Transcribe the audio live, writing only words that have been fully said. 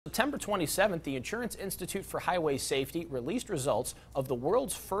September 27th, the Insurance Institute for Highway Safety released results of the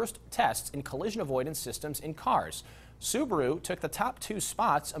world's first tests in collision avoidance systems in cars. Subaru took the top 2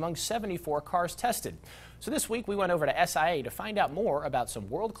 spots among 74 cars tested. So this week we went over to SIA to find out more about some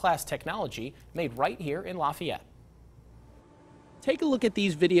world-class technology made right here in Lafayette. Take a look at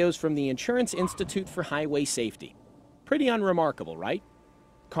these videos from the Insurance Institute for Highway Safety. Pretty unremarkable, right?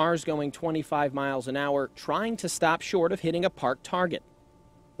 Cars going 25 miles an hour trying to stop short of hitting a parked target.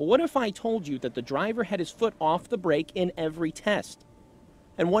 Well, what if I told you that the driver had his foot off the brake in every test?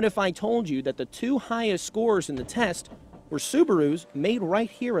 And what if I told you that the 2 highest scores in the test were Subarus made right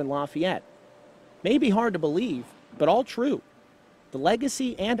here in Lafayette? Maybe hard to believe, but all true. The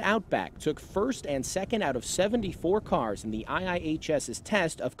Legacy and Outback took first and second out of 74 cars in the IIHS's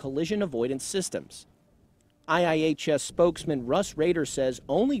test of collision avoidance systems. IIHS spokesman Russ Rader says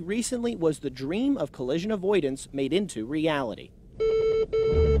only recently was the dream of collision avoidance made into reality.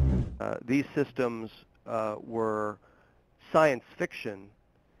 These systems were science fiction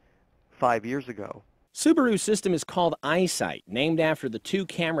 5 years ago. Subaru's system is called Eyesight, named after the 2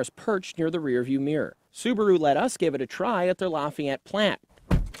 cameras perched near the rearview mirror. Subaru let us give it a try at their Lafayette plant.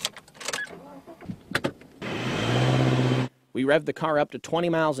 We revved the car up to 20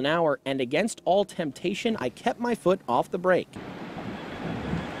 miles an hour, and against all temptation, I kept my foot off the brake.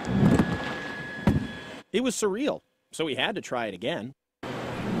 It was surreal, so we had to try it again.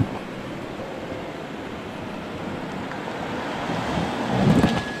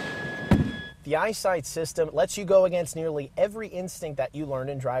 The Eyesight system lets you go against nearly every instinct that you learned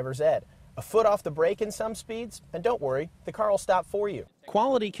in driver's ed. A foot off the brake in some speeds, and don't worry, the car will stop for you.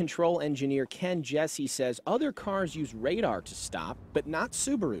 Quality control engineer Ken Jesse says other cars use radar to stop, but not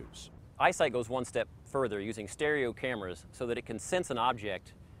Subaru's. Eyesight goes one step further, using stereo cameras so that it can sense an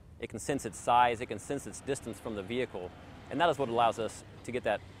object, it can sense its size, it can sense its distance from the vehicle, and that is what allows us to get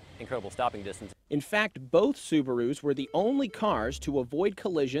that incredible stopping distance. In fact, both Subarus were the only cars to avoid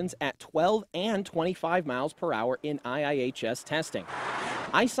collisions at 12 and 25 miles per hour in IIHS testing.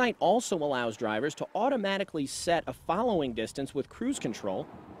 Eyesight also allows drivers to automatically set a following distance with cruise control,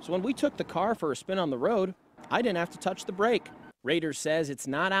 so when we took the car for a spin on the road, I didn't have to touch the brake. Rader says it's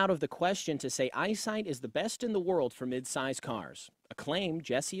not out of the question to say Eyesight is the best in the world for mid-size cars, a claim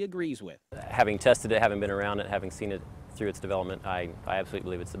Jesse agrees with. Having tested it, having been around it, having seen it through its development, I absolutely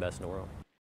believe it's the best in the world.